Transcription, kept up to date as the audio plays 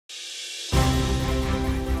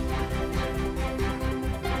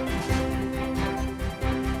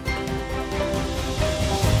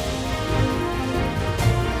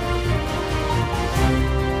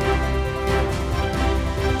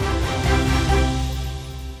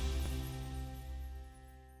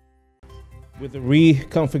With the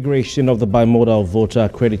reconfiguration of the bimodal voter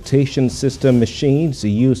accreditation system machines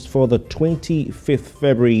used for the 25th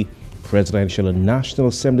February presidential and National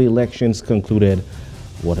Assembly elections concluded,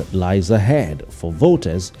 what lies ahead for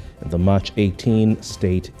voters in the March 18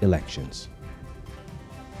 state elections?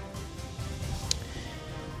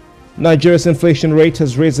 Nigeria's inflation rate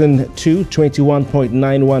has risen to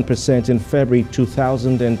 21.91% in February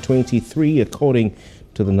 2023, according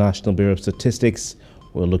to the National Bureau of Statistics.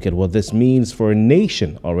 We'll look at what this means for a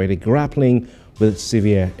nation already grappling with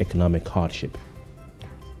severe economic hardship.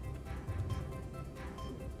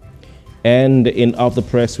 And in Off the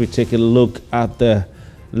Press, we take a look at the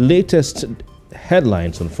latest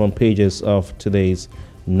headlines on front pages of today's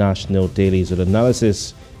national dailies with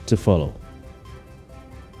analysis to follow.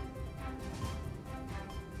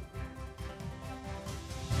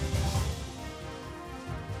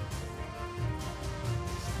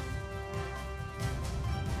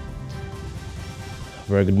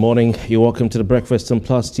 Very good morning. You're welcome to the Breakfast on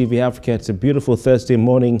Plus TV Africa. It's a beautiful Thursday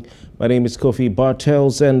morning. My name is Kofi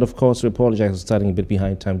Bartels, and of course, we apologize for starting a bit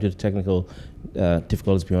behind time due to technical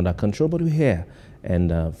difficulties beyond our control, but we're here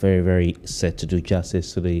and very, very set to do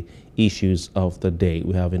justice to the issues of the day.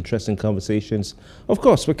 We have interesting conversations. Of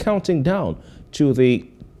course, we're counting down to the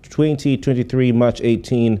 2023 March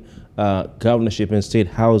 18 governorship and State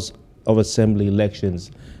House of Assembly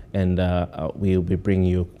elections, and we'll be bringing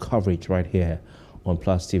you coverage right here on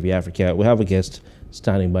Plus TV Africa. We have a guest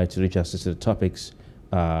standing by to do justice to the topics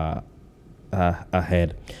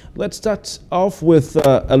ahead. Let's start off with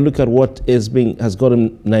a look at what has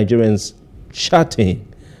gotten Nigerians chatting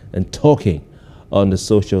and talking on the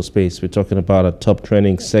social space. We're talking about a top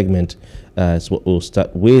trending segment is what we'll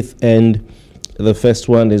start with. And the first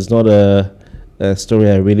one is not a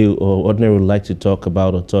story I really or ordinarily would like to talk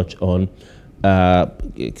about or touch on,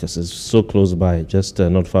 because it's so close by, just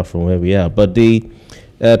not far from where we are. But the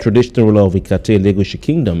traditional ruler of Ikate Elegushi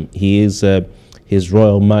Kingdom, he is His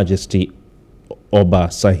Royal Majesty Oba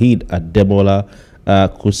Saheed Ademola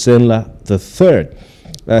Kusenla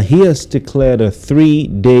III. He has declared a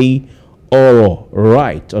 3-day oral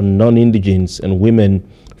right on non-indigens and women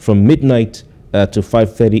from midnight to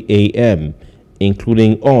 5:30 a.m.,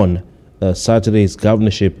 including on Saturday's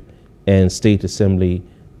governorship and state assembly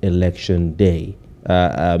election day.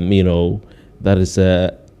 You know, that is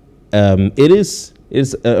it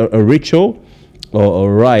is a ritual or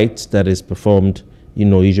a rite that is performed, you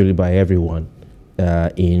know, usually by everyone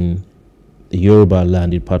in the Yoruba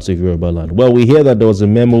land, in parts of Yoruba land. Well, we hear that there was a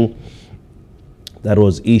memo that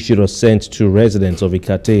was issued or sent to residents of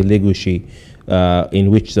Ikate Elegushi, in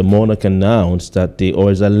which the monarch announced that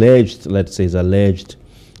is alleged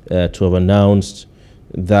to have announced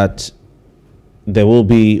that there will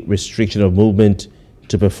be restriction of movement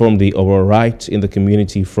to perform the oral rite in the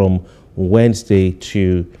community from Wednesday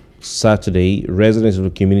to Saturday. Residents of the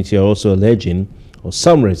community are also alleging, or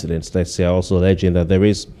some residents, let's say, are also alleging that there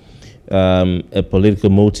is a political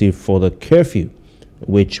motive for the curfew,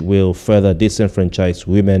 which will further disenfranchise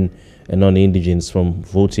women and non-indigens from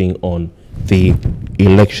voting on the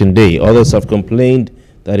election day. Others have complained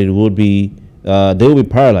that it would be they will be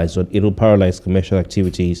paralyzed, or it will paralyze commercial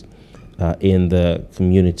activities in the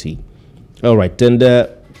community. All right, then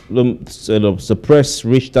the press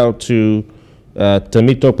reached out to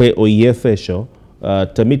Temitope Oyefesho.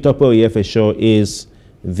 Temitope Oyefesho is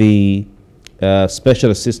the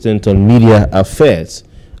Special Assistant on Media Affairs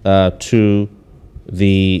to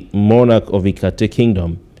the monarch of Ikate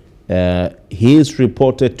Kingdom. He is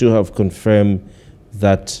reported to have confirmed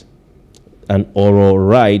that an oral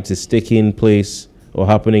rite is taking place or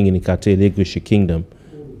happening in Ikate Elegushi Kingdom,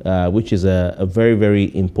 which is a very,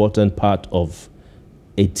 very important part of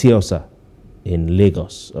Etiosa in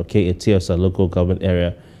Lagos. Okay, Etiosa local government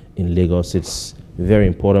area in Lagos. It's a very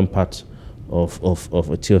important part of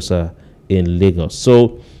Etiosa in Lagos.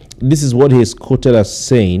 So this is what he is quoted as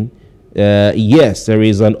saying. Yes, there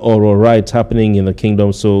is an oral rite happening in the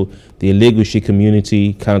kingdom. So the Elegushi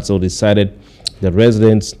Community Council decided that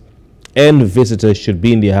residents and visitors should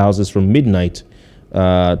be in their houses from midnight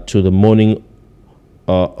to the morning,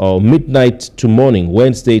 or midnight to morning,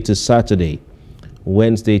 Wednesday to Saturday.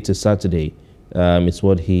 Wednesday to Saturday is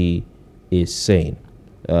what he is saying.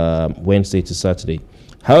 Wednesday to Saturday.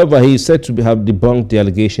 However, he is said to have debunked the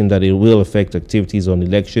allegation that it will affect activities on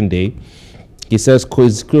election day. He says,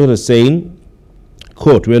 he's quoted as saying,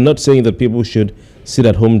 quote, "We are not saying that people should sit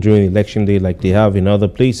at home during election day like they have in other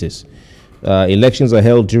places. Elections are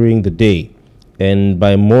held during the day, and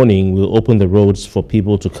by morning we'll open the roads for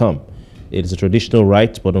people to come. It is a traditional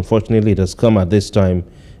right, but unfortunately it has come at this time.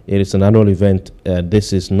 It is an annual event.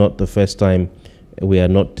 This is not the first time We are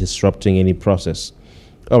not disrupting any process.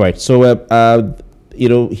 All right. So,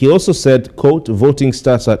 he also said, quote, voting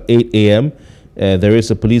starts at 8 a.m. There is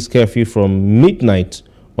a police curfew from midnight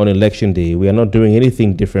on election day. We are not doing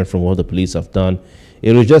anything different from what the police have done.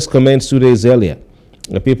 It was just commenced 2 days earlier.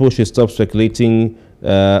 People should stop speculating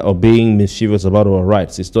or being mischievous about our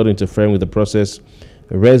rights. It's not interfering with the process.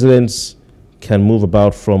 Residents can move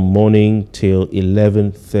about from morning till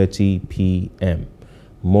 11:30 p.m.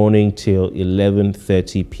 Morning till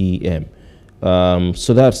 11:30 p.m.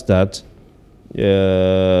 So that's that.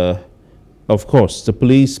 Of course, the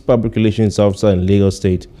police public relations officer in Lagos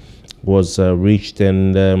State was reached,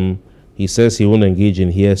 and he says he won't engage in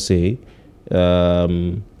hearsay.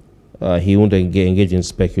 He won't engage in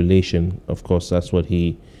speculation. Of course, that's what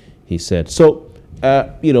he said. So,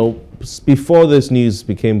 before this news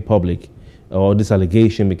became public, or this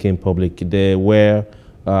allegation became public, there were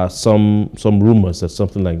some rumors that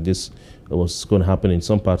something like this was going to happen in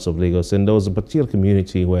some parts of Lagos, and there was a particular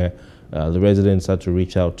community where the residents had to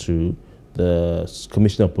reach out to the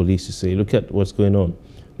commissioner of police to say, look at what's going on.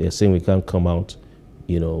 They're saying we can't come out,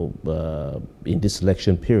 in this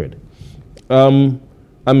election period.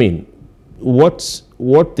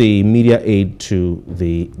 What the media aide to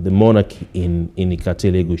the monarch in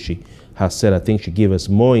Elegushi has said, I think should give us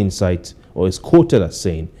more insight, or is quoted as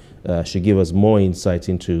saying, should give us more insight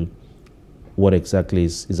into what exactly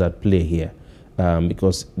is at play here.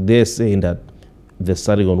 Because they're saying that they're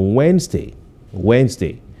starting on Wednesday,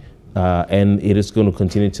 and it is going to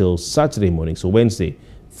continue till Saturday morning. So Wednesday,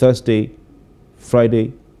 Thursday,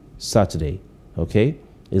 Friday, Saturday, okay,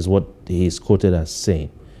 is what he's quoted as saying.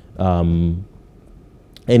 And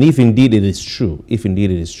if indeed it is true, it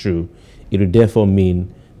would therefore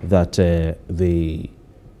mean that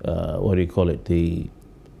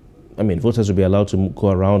voters will be allowed to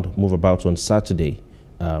go around, move about on Saturday,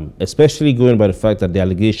 especially going by the fact that the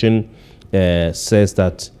allegation says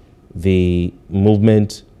that the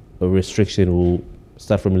movement restriction will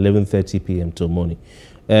start from 11:30 p.m. till morning.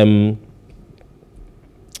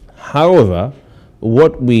 However,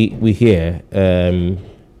 what we hear,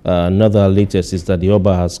 another latest, is that the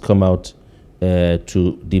Oba has come out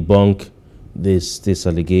to debunk this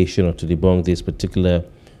allegation, or to debunk this particular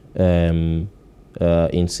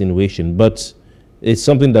insinuation. But it's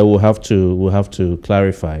something that we'll have to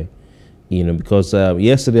clarify, because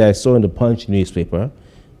yesterday I saw in the Punch newspaper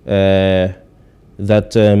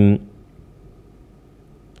that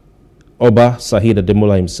Oba Sahid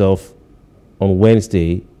Ademola himself on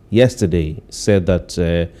yesterday said that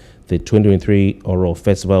the 2023 Oro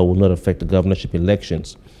Festival will not affect the governorship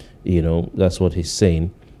elections. That's what he's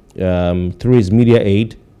saying. Through his media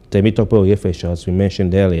aide, Temitope Oyefesha, as we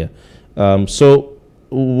mentioned earlier. So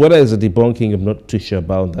whether it's a debunking, I'm not too sure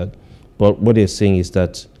about that. But what they're saying is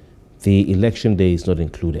that the election day is not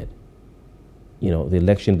included. The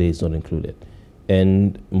election day is not included.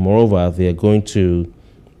 And moreover, they're going to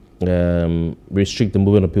restrict the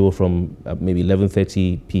movement of people from maybe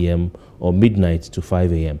 11:30 p.m. or midnight to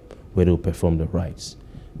 5 a.m. where they'll perform the rites.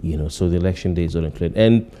 So the election day is not included.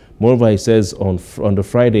 And moreover, he says on the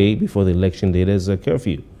Friday before the election day, there's a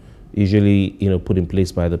curfew, usually put in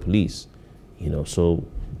place by the police. So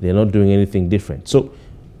they're not doing anything different. So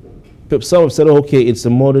some have said, oh, okay, it's a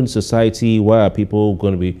modern society. Why are people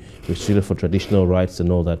going to be restricted for traditional rights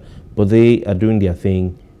and all that? But they are doing their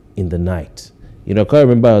thing in the night. I can't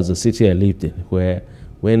remember as the city I lived in, where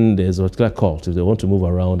when there's a particular cult, if they want to move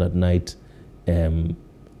around at night,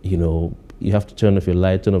 you have to turn off your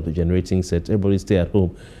light, turn off the generating set, everybody stay at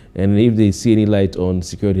home. And if they see any light on,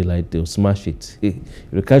 security light, they'll smash it. If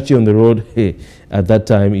they catch you on the road, at that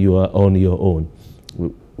time you are on your own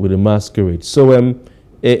with a masquerade. So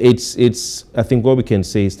it's I think what we can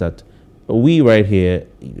say is that we right here,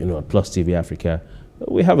 at Plus TV Africa,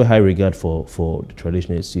 we have a high regard for the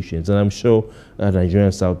traditional institutions, and I'm sure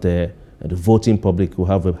Nigerians out there, the voting public, will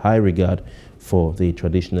have a high regard for the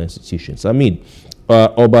traditional institutions. Oba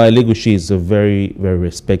Elegushi is a very, very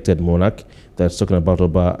respected monarch. That's talking about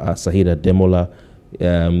Oba Sahid Ademola,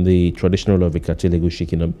 the traditional ruler of the Elegushi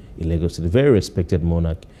Kingdom in Lagos, a very respected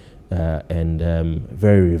monarch, and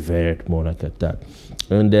very revered monarch at that.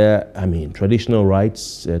 And traditional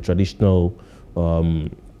rights, traditional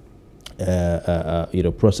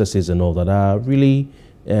processes and all that are really,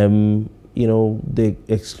 the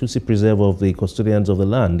exclusive preserve of the custodians of the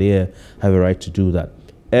land. They have a right to do that.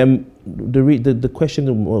 The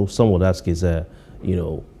question some would ask is,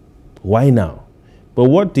 why now? But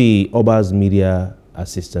what the Oba's media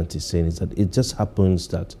assistant is saying is that it just happens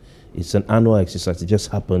that it's an annual exercise. It just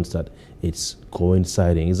happens that it's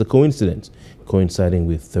coinciding. It's a coincidence. coinciding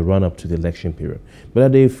with the run-up to the election period, but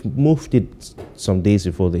that they've moved it some days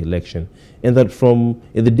before the election, and that from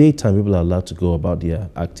in the daytime people are allowed to go about their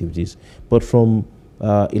activities, but from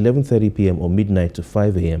 11:30 p.m. or midnight to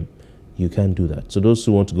 5 a.m. you can't do that. So those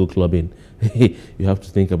who want to go clubbing, you have to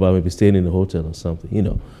think about maybe staying in a hotel or something, you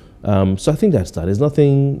know. So I think that's that. There's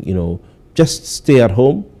nothing, you know, just stay at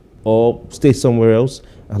home or stay somewhere else,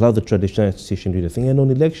 allow the traditional institution to do the thing, and on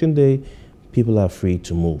election day, people are free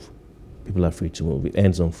to move. People are free to move. It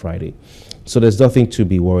ends on Friday. So there's nothing to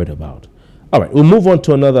be worried about. All right, we'll move on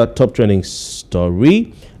to another top trending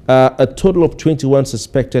story. A total of 21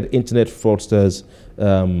 suspected internet fraudsters,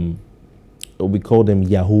 we call them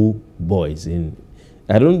Yahoo boys.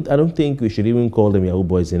 I don't think we should even call them Yahoo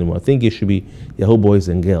boys anymore. I think it should be Yahoo boys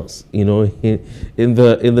and girls, you know, in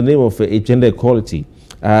the name of gender equality.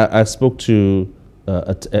 I spoke to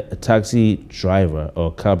a taxi driver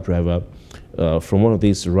or cab driver from one of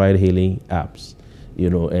these ride-hailing apps, you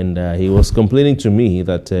know, and he was complaining to me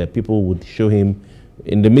that people would show him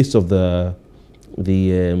in the midst of the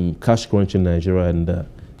cash crunch in Nigeria and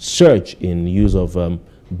surge in use of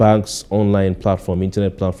banks' online platform,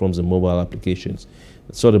 internet platforms, and mobile applications.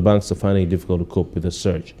 So the banks are finding it difficult to cope with the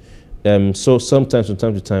surge. So sometimes, from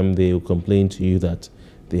time to time, they will complain to you that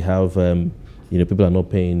they have, you know, people are not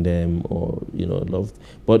paying them, or you know, love.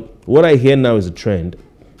 But what I hear now is a trend.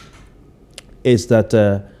 Is that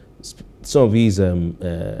some of these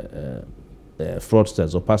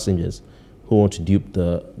fraudsters or passengers who want to dupe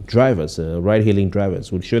the drivers, ride-hailing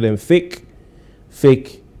drivers, would show them fake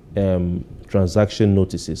transaction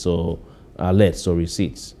notices or alerts or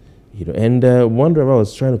receipts, you know. And one driver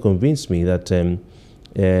was trying to convince me that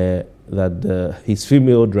his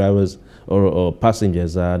female drivers or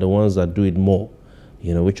passengers are the ones that do it more,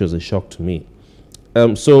 you know, which was a shock to me.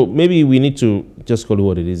 So maybe we need to just call it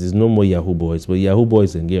what it is. It's no more Yahoo boys, but Yahoo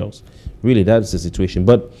boys and girls. Really, that's the situation.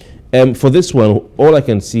 But for this one, all I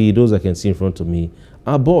can see, those I can see in front of me,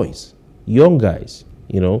 are boys, young guys,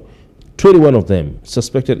 you know, 21 of them,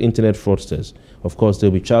 suspected internet fraudsters. Of course, they'll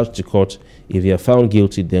be charged to court. If they are found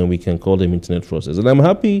guilty, then we can call them internet fraudsters. And I'm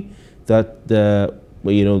happy that the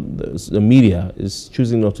media is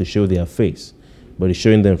choosing not to show their face, but is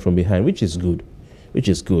showing them from behind, which is good.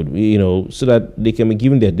 You know, so that they can be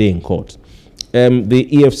given their day in court. The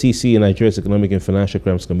EFCC, Nigeria's Economic and Financial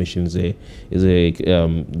Crimes Commission, is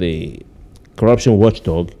the corruption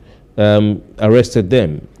watchdog, arrested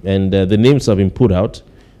them, and the names have been put out.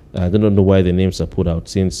 I don't know why the names are put out,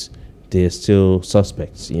 since they're still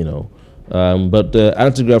suspects, you know. But the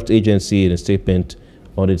anti-graft agency, in a statement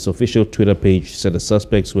on its official Twitter page, said the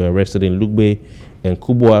suspects were arrested in Lugbe and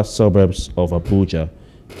Kubwa suburbs of Abuja.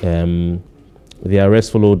 The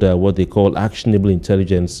arrest followed what they call actionable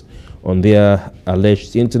intelligence on their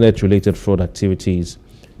alleged internet-related fraud activities.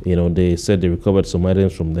 You know, they said they recovered some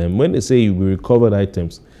items from them. When they say we recovered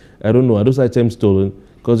items, I don't know, are those items stolen?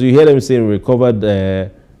 Because you hear them saying we recovered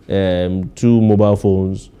 2 mobile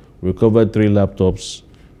phones, recovered 3 laptops,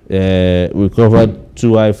 recovered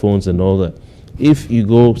 2 iPhones and all that. If you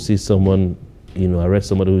go see someone, you know, arrest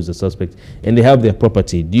somebody who is a suspect, and they have their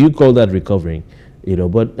property, do you call that recovering? You know,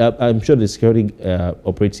 but I'm sure the security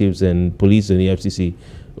operatives and police and the EFCC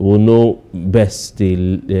will know best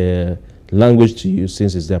the language to use,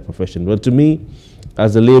 since it's their profession. But to me,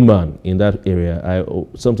 as a layman in that area, I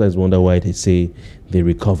sometimes wonder why they say they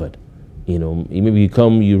recovered. You know, maybe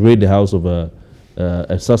you raid the house of a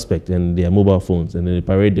suspect and their mobile phones, and then they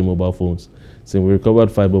parade the mobile phones, saying we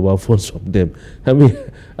recovered 5 mobile phones from them. I mean,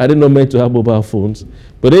 I didn't know meant to have mobile phones.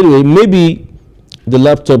 But anyway, maybe the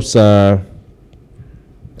laptops are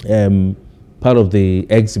part of the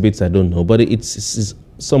exhibits, I don't know, but it's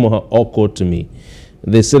somehow awkward to me.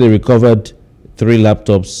 They said they recovered 3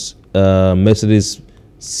 laptops, Mercedes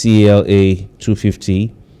CLA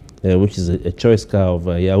 250, which is a choice car of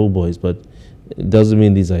Yahoo boys, but it doesn't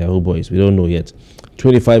mean these are Yahoo boys. We don't know yet.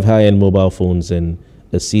 25 high-end mobile phones and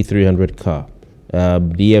a C300 car.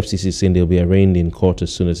 The EFCC saying they'll be arraigned in court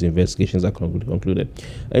as soon as investigations are concluded.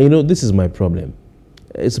 And you know, this is my problem.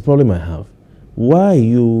 It's a problem I have. Why are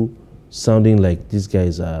you sounding like these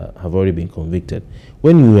guys have already been convicted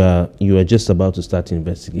when you are just about to start an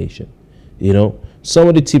investigation? You know,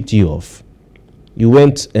 somebody tipped you off. You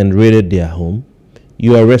went and raided their home.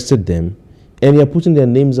 You arrested them, and you're putting their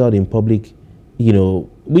names out in public. You know,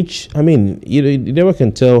 which, I mean, you never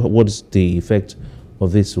can tell what the effect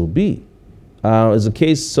of this will be. There's a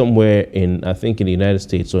case somewhere in, I think, in the United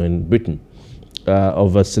States or in Britain,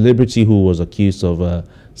 of a celebrity who was accused of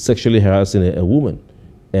sexually harassing a woman.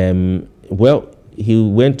 Well, he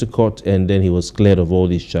went to court and then he was cleared of all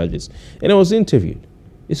these charges. And I was interviewed.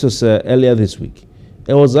 This was earlier this week.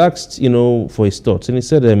 and was asked, for his thoughts, and he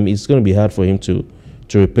said it's going to be hard for him to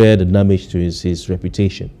repair the damage to his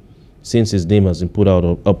reputation, since his name has been put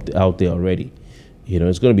out there already.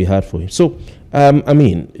 It's going to be hard for him. So,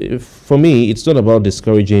 for me, it's not about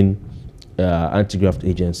discouraging anti-graft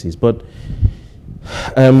agencies, but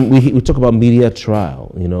we talk about media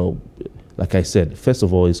trial. Like I said, first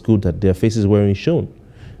of all, it's good that their faces weren't shown.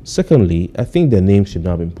 Secondly, I think their names should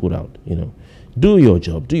not have been put out. Do your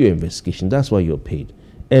job, do your investigation. That's why you're paid,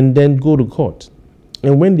 and then go to court.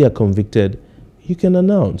 And when they are convicted, you can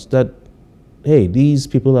announce that, hey, these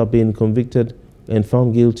people have been convicted and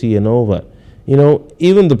found guilty and all that.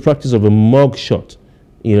 Even the practice of a mug shot,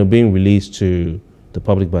 being released to the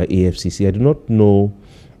public by EFCC, I do not know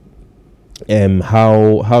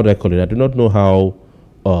how do I call it? I do not know how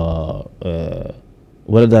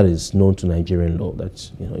whether that is known to Nigerian law. That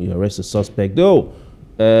you arrest a suspect. Oh,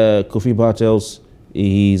 Kofi Bartels,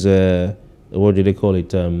 he's what do they call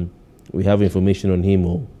it? We have information on him,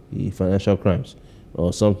 or financial crimes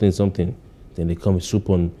or something. Then they come swoop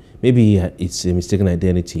on. Maybe it's a mistaken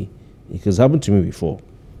identity. Because it happened to me before,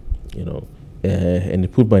 and they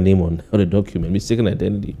put my name on the document, mistaken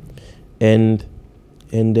identity, and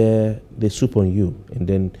they swoop on you, and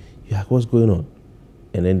then you're like, what's going on?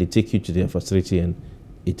 And then they take you to their facility and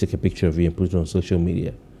they take a picture of you and put it on social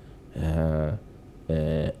media.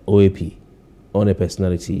 OAP, on a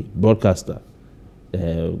personality, broadcaster,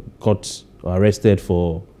 caught or arrested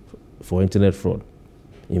for internet fraud.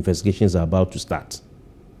 Investigations are about to start.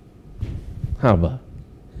 How about?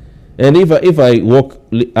 And if I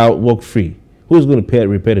walk free, who's going to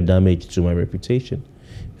repair the damage to my reputation?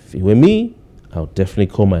 If it were me, I would definitely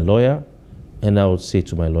call my lawyer, and I would say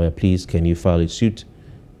to my lawyer, please, can you file a suit?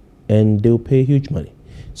 And they'll pay huge money.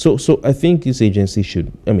 So I think this agency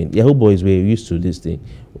should, Yahoo Boys, we're used to this thing.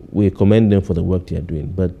 We commend them for the work they are doing,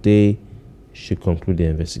 but they should conclude their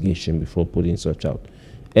investigation before putting such out.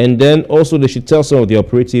 And then also they should tell some of the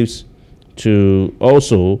operatives to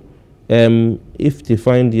also, if they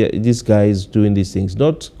find these guys doing these things,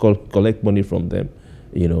 not collect money from them,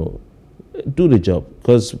 do the job.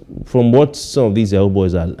 Because from what some of these Yahoo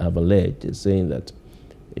Boys have alleged, they're saying that,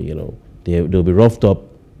 they'll be roughed up,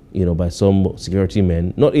 by some security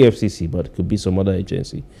men, not EFCC, but it could be some other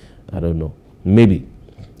agency. I don't know, maybe.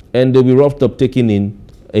 And they'll be roughed up, taken in,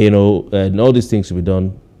 and all these things to be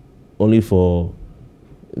done only for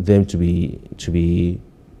them to be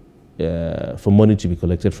for money to be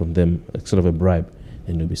collected from them, sort of a bribe,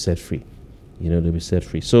 and they'll be set free. They'll be set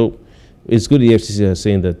free. So it's good the EFCC are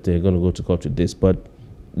saying that they're going to go to court with this, but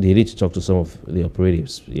they need to talk to some of the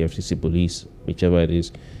operatives, the EFCC police, whichever it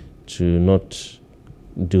is, to not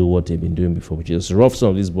do what they've been doing before, which is rough some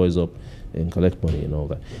of these boys up and collect money and all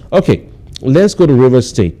that. Okay, let's go to Rivers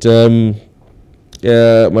State.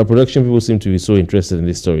 My production people seem to be so interested in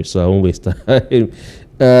this story, so I won't waste time.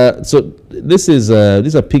 So these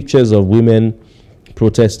are pictures of women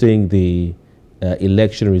protesting the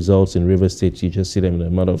election results in Rivers State. You just see them in a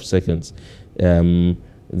matter of seconds.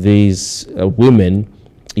 These women,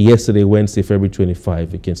 yesterday, Wednesday, February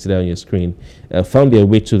 25, you can see that on your screen, found their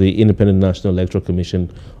way to the Independent National Electoral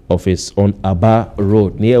Commission office on Aba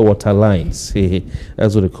Road, near water lines.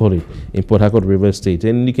 That's what they call it, in Port Harcourt, Rivers State.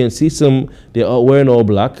 And you can see they are wearing all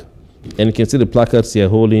black. And you can see the placards they are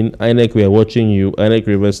holding. INEC, we are watching you. INEC,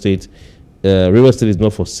 Rivers State. Rivers State is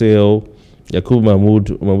not for sale. Yakubu Mahmoud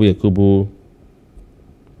Yakubu.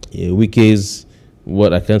 Wike's,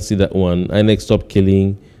 what, I can't see that one. INEC, stop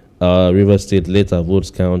killing. Rivers State, let our votes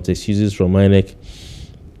count. Excuses from INEC.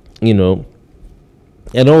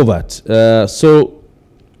 And all that. So,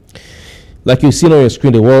 like you've seen on your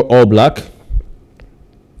screen, they were all black.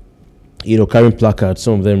 Carrying placards,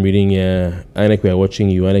 some of them reading, INEC, we are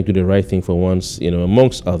watching you, INEC, do the right thing for once,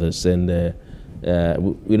 amongst others. And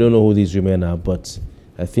we don't know who these women are, but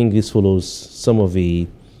I think this follows some of the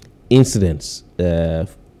incidents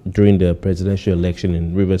during the presidential election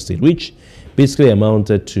in Rivers State, which basically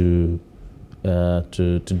amounted to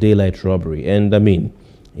daylight robbery. And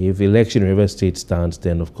if election in Rivers State stands,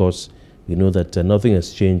 then of course, we know that nothing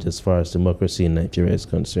has changed as far as democracy in Nigeria is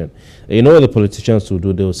concerned. What the politicians will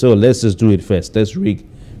do? They will say, let's just do it first. Let's rig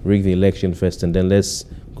the election first, and then let's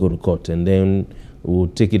go to court, and then we'll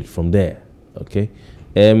take it from there. Okay?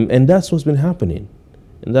 And that's what's been happening.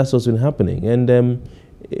 And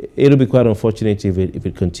it'll be quite unfortunate if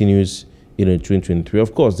it continues in 2023.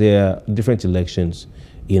 Of course, there are different elections.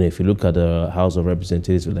 If you look at the House of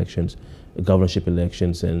Representatives elections, governorship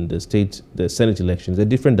elections, and the Senate elections, there are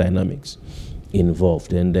different dynamics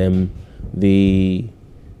involved. And the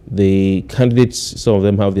candidates, some of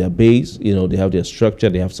them have their base, they have their structure,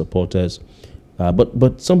 they have supporters.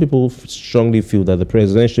 But some people strongly feel that the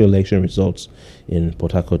presidential election results in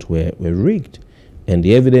Port Harcourt were rigged. And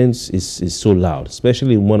the evidence is so loud,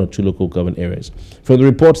 especially in one or two local government areas. From the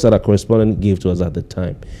reports that our correspondent gave to us at the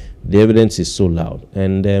time, the evidence is so loud.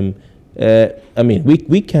 And I mean,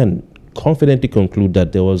 we can confidently conclude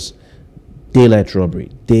that there was daylight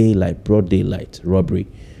robbery, broad daylight robbery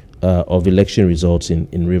of election results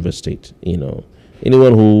in Rivers State. You know,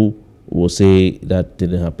 anyone who will say that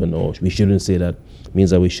didn't happen or we shouldn't say that means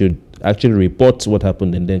that we should actually report what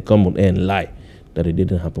happened and then come on air and lie that it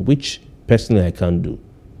didn't happen, which personally I can't do.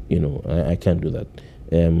 You know, I can't do that.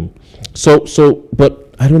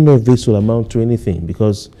 But I don't know if this will amount to anything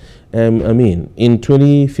because, I mean, in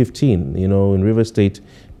 2015, you know, in Rivers State,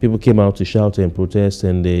 people came out to shout and protest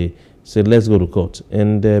and they said, let's go to court.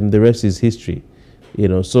 And the rest is history, you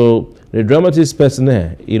know. So the dramatist person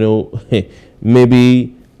there, you know,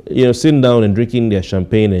 maybe, you know, sitting down and drinking their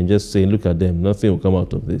champagne and just saying, look at them, nothing will come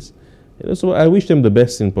out of this. You know, so I wish them the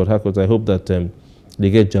best in Port Harcourt. I hope that they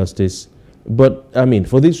get justice. But, I mean,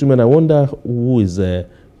 for these women, I wonder who is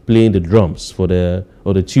playing the drums for the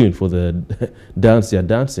tune for the dance they're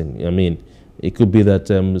dancing. I mean, it could be that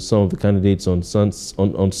some of the candidates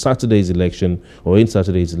on Saturday's election or in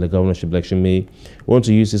Saturday's governorship election may want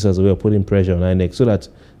to use this as a way of putting pressure on INEC so that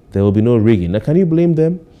there will be no rigging. Now, can you blame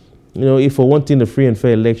them? You know, if for wanting a free and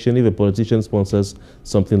fair election, if a politician sponsors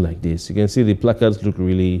something like this, you can see the placards look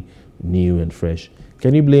really new and fresh.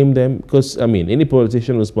 Can you blame them? Because, I mean, any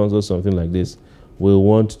politician who sponsors something like this will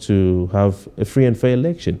want to have a free and fair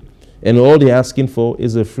election. And all they're asking for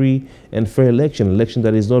is a free and fair election, an election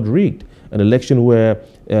that is not rigged, an election where,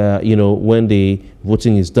 you know, when the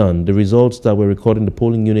voting is done, the results that were recorded in the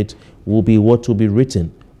polling unit will be what will be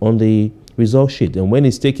written on the result sheet. And when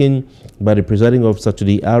it's taken by the presiding officer to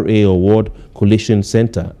the RA or Ward Collation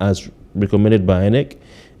Center, as recommended by INEC,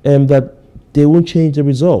 that they won't change the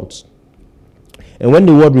results. And when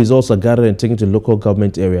the ward results are gathered and taken to the local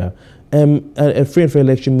government area, a free and fair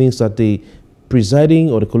election means that the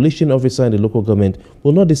presiding or the coalition officer in the local government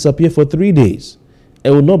will not disappear for 3 days.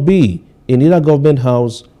 It will not be in either government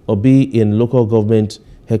house or be in local government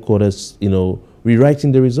headquarters, you know,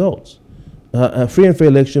 rewriting the results. A free and fair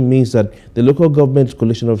election means that the local government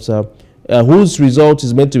coalition officer, whose result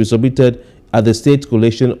is meant to be submitted at the state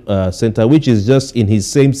coalition center, which is just in his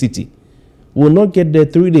same city, will not get there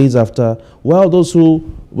 3 days after, while those who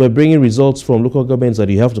were bringing results from local governments that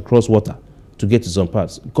you have to cross water to get to some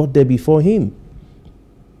parts got there before him.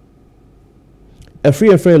 A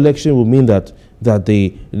free and fair election will mean that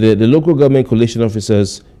the local government coalition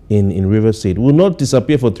officers in Rivers State will not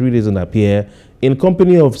disappear for 3 days and appear in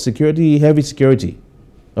company of security, heavy security,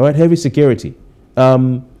 all right, heavy security,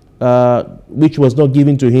 which was not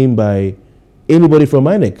given to him by anybody from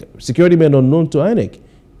INEC, security men unknown to INEC,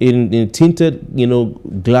 in tinted, you know,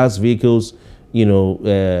 glass vehicles, you know,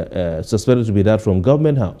 suspected to be that from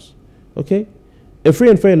government house. Okay, a free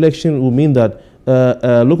and fair election will mean that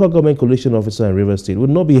a local government coalition officer in Rivers State would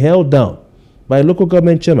not be held down by a local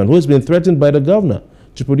government chairman who has been threatened by the governor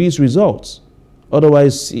to produce results.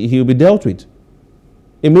 Otherwise, he will be dealt with.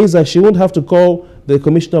 It means that she won't have to call the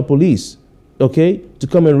commissioner of police, okay, to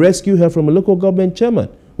come and rescue her from a local government chairman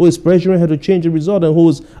who is pressuring her to change the result and who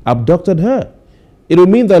has abducted her. It will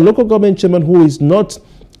mean that local government chairman who is not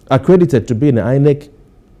accredited to be in the INEC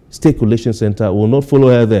State Coalition Center will not follow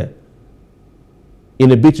her there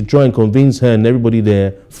in a bid to try and convince her and everybody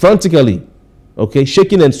there frantically, okay,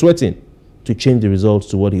 shaking and sweating to change the results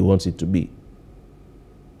to what he wants it to be.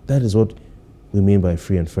 That is what we mean by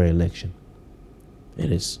free and fair election.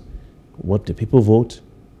 It is what the people vote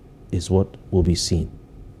is what will be seen.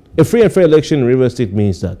 A free and fair election in Rivers State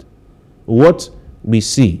means that what we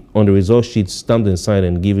see on the result sheets stamped and signed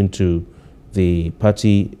and given to the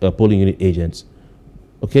party polling unit agents,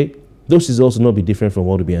 okay, those results will not be different from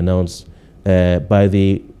what will be announced by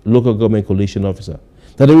the local government coalition officer.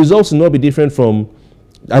 That the results will not be different from,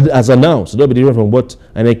 as announced, will not be different from what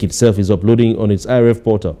INEC itself is uploading on its IRF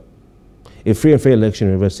portal. A free and fair election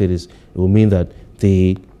in Rivers State it will mean that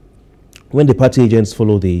when the party agents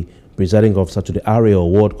follow the presiding officer to the area or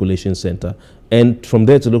ward coalition center, and from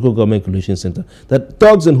there to local government coalition center, that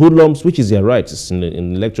thugs and hoodlums, which is their right, it's in the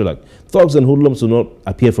electoral act, thugs and hoodlums will not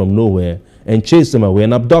appear from nowhere and chase them away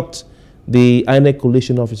and abduct the INEC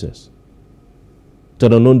coalition officers to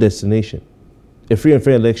an unknown destination. A free and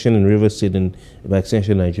fair election in Rivers State and by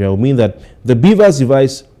extension Nigeria will mean that the Beavers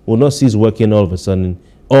device will not cease working all of a sudden,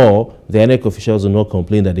 or the INEC officials will not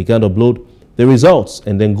complain that they can't upload the results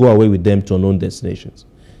and then go away with them to unknown destinations.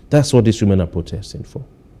 That's what these women are protesting for.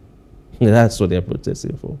 That's what they're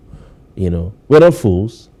protesting for. You know, we're not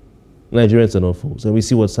fools. Nigerians are not fools. And we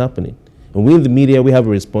see what's happening. And we in the media, we have a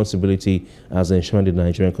responsibility as ensuring the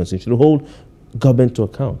Nigerian constitution to hold government to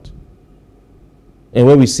account. And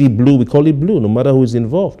when we see blue, we call it blue, no matter who is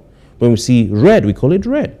involved. When we see red, we call it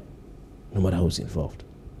red, no matter who's involved.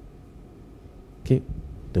 Okay?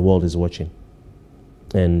 The world is watching.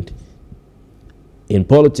 And in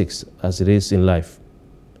politics, as it is in life,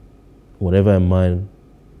 whatever a man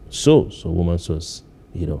sows, or woman sows,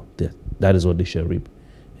 you know, that is what they shall reap.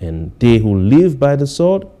 And they who live by the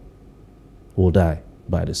sword will die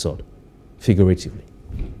by the sword, figuratively.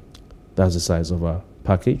 That's the size of our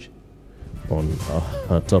package on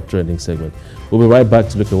our top trending segment. We'll be right back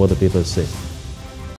to look at what the papers say.